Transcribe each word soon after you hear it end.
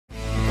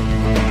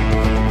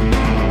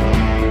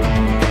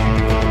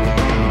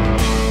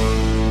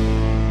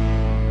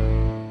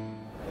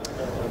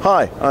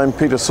Hi, I'm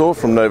Peter Soar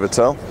from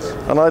NovAtel,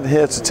 and I'm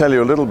here to tell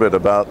you a little bit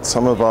about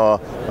some of our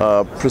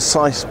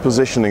precise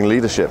positioning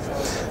leadership.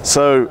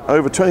 So,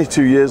 over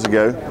 22 years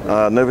ago,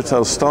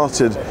 NovAtel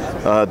started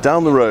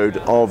down the road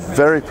of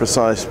very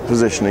precise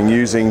positioning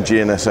using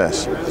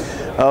GNSS.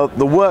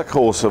 The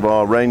workhorse of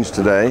our range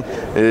today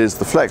is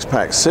the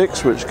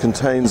FlexPak-6, which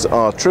contains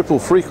our triple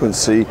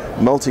frequency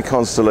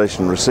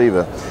multi-constellation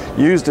receiver,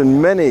 used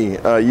in many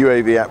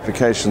UAV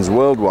applications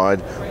worldwide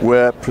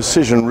where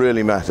precision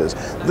really matters.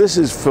 This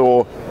is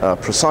for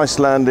precise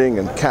landing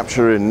and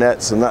capture in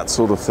nets and that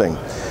sort of thing.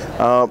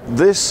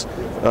 This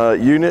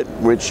unit,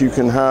 which you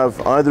can have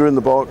either in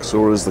the box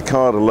or as the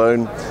card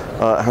alone,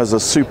 has a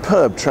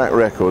superb track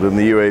record in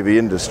the UAV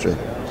industry.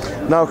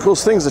 Now, of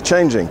course, things are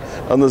changing,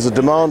 and there's a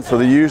demand for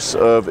the use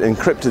of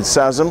encrypted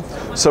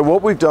SAASM. So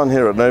what we've done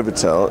here at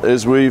NovAtel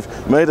is we've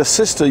made a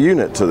sister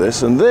unit to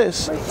this, and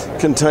this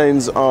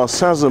contains our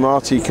SAASM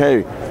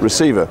RTK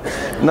receiver.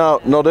 Now,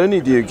 not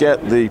only do you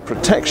get the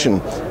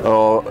protection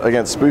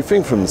against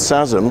spoofing from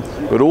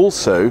SAASM, but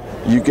also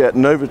you get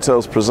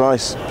NovAtel's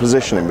precise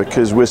positioning,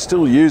 because we're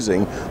still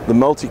using the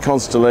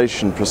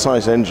multi-constellation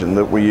precise engine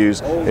that we use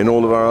in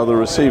all of our other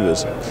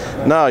receivers.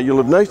 Now, you'll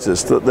have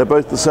noticed that they're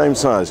both the same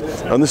size,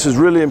 and this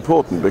is really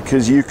important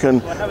because you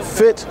can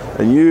fit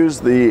and use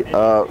the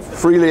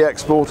freely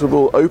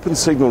exportable open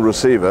signal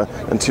receiver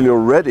until you're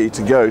ready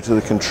to go to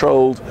the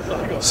controlled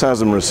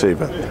SAASM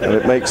receiver, and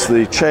it makes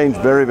the change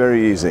very,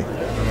 very easy.